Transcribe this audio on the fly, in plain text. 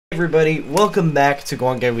everybody, welcome back to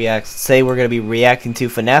GoronGuyReacts. Today we're going to be reacting to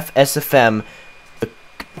FNAF SFM,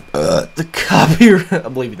 the copyright,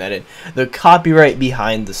 I'm leaving that in, the copyright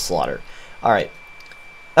behind the slaughter. Alright,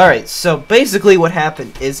 so basically what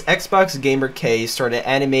happened is XboxGamerK started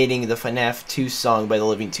animating the FNAF 2 song by the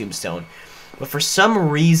Living Tombstone. But for some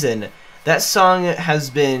reason, that song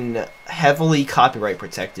has been heavily copyright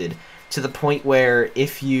protected to the point where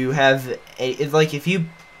if you have if you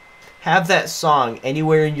have that song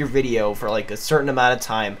anywhere in your video for like a certain amount of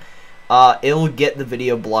time, it'll get the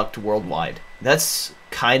video blocked worldwide. I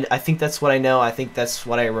think that's what I know. I think that's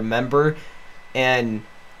what I remember. And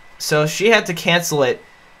so she had to cancel it.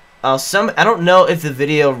 I don't know if the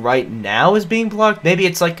video right now is being blocked. Maybe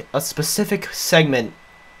it's like a specific segment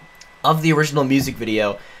of the original music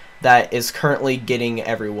video that is currently getting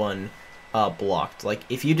everyone blocked. Like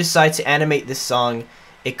if you decide to animate this song,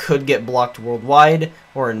 it could get blocked worldwide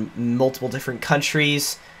or in multiple different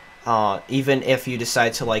countries. Even if you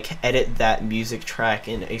decide to like edit that music track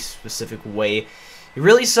in a specific way, it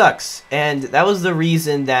really sucks. And that was the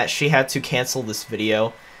reason that she had to cancel this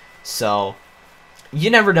video. So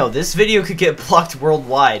you never know, this video could get blocked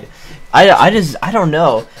worldwide. I don't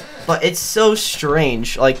know, but it's so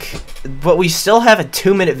strange. Like, but we still have a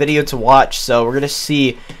 2-minute video to watch, so we're gonna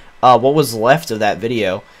see what was left of that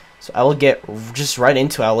video. So I will get just right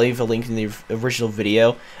into it. I'll leave a link in the original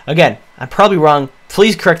video. Again, I'm probably wrong.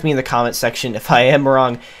 Please correct me in the comment section if I am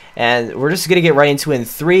wrong. And we're just going to get right into it in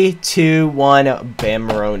 3, 2, 1,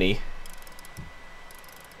 Bammeroni.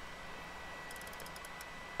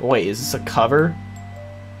 But wait, is this a cover?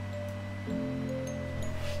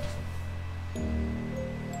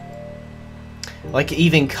 Like,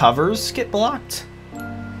 even covers get blocked?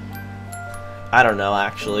 I don't know,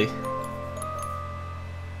 actually.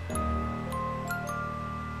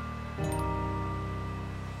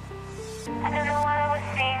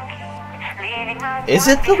 Is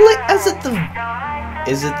it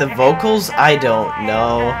the vocals? I don't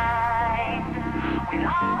know.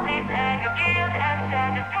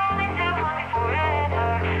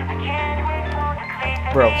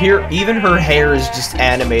 Bro, here even her hair is just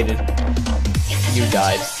animated. You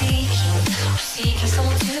died.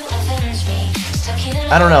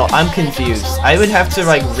 I don't know, I'm confused. I would have to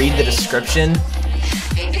like read the description.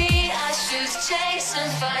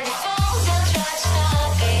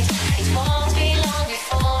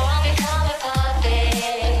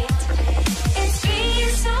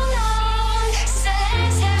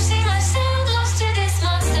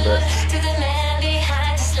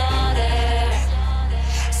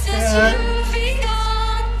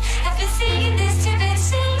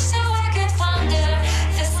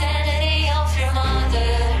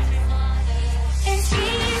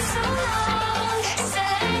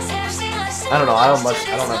 I don't know. I don't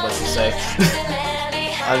have much to say.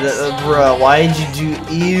 Bruh, why did you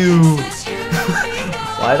do ew?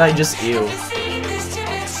 Why did I just ew?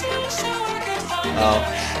 Oh.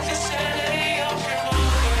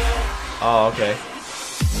 Oh, okay.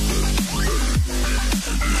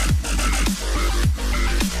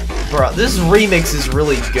 Bruh, this remix is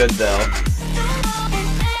really good though.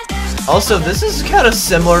 Also, this is kind of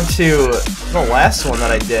similar to the last one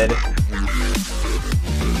that I did.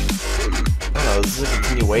 This is a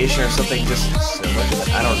continuation or something just similar to it?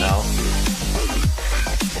 I don't know.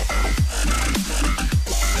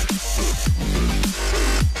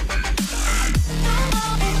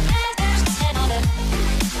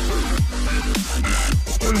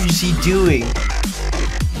 What is he doing?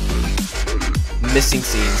 Missing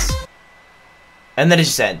scenes. And then it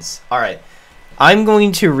just ends. Alright. I'm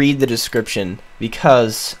going to read the description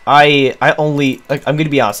because I only, like, I'm gonna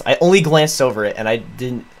be honest, I only glanced over it and I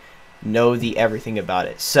didn't know everything about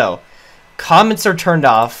it. So, comments are turned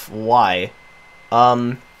off. Why?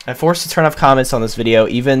 I'm forced to turn off comments on this video,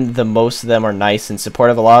 even though most of them are nice and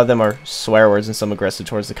supportive. A lot of them are swear words and some aggressive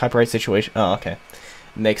towards the copyright situation. Oh, okay.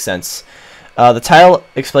 Makes sense. The title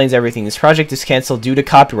explains everything. This project is canceled due to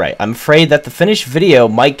copyright. I'm afraid that the finished video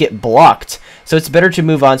might get blocked, so it's better to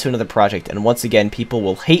move on to another project. And once again, people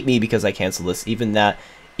will hate me because I canceled this, even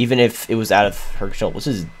if it was out of her control. This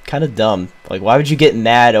is kind of dumb. Like, why would you get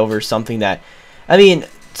mad over something that... I mean,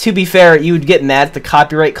 to be fair, you would get mad at the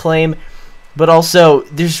copyright claim, but also,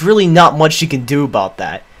 there's really not much you can do about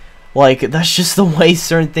that. Like, that's just the way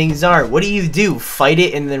certain things are. What do? Fight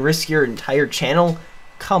it and then risk your entire channel?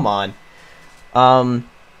 Come on.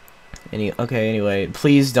 Anyway,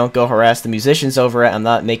 please don't go harass the musicians over it. I'm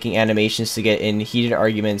not making animations to get in heated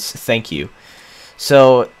arguments. Thank you.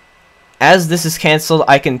 So... as this is canceled,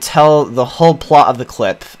 I can tell the whole plot of the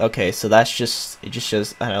clip. Okay, so that's just, it just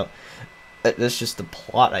shows, I don't know, that's just the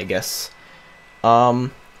plot, I guess.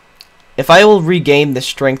 if I will regain the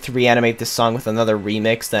strength to reanimate this song with another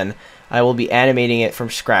remix, then I will be animating it from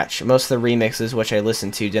scratch. Most of the remixes which I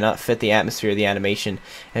listen to do not fit the atmosphere of the animation,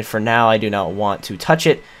 and for now I do not want to touch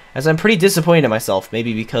it, as I'm pretty disappointed in myself,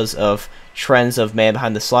 maybe because of trends of Man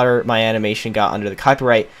Behind the Slaughter, my animation got under the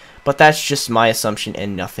copyright, but that's just my assumption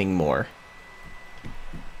and nothing more.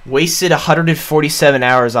 Wasted 147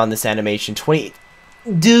 hours on this animation.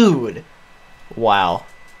 Dude! Wow.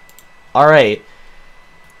 Alright.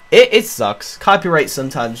 It sucks. Copyright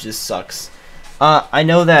sometimes just sucks. I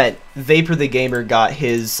know that Vapor the Gamer got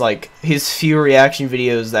his few reaction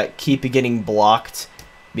videos that keep getting blocked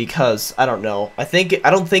because I don't know. I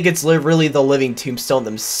don't think it's really the Living Tombstone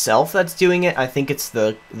themselves that's doing it. I think it's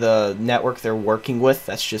the network they're working with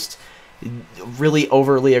that's just really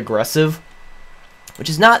overly aggressive, which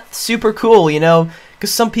is not super cool, you know,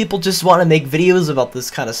 because some people just want to make videos about this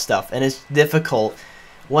kind of stuff, and it's difficult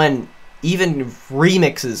when even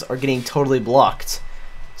remixes are getting totally blocked.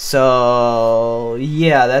 So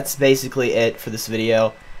yeah, that's basically it for this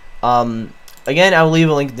video. Again, I will leave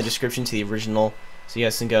a link in the description to the original, so you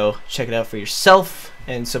guys can go check it out for yourself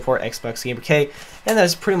and support XboxGamerK. And that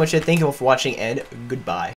is pretty much it. Thank you all for watching, and goodbye.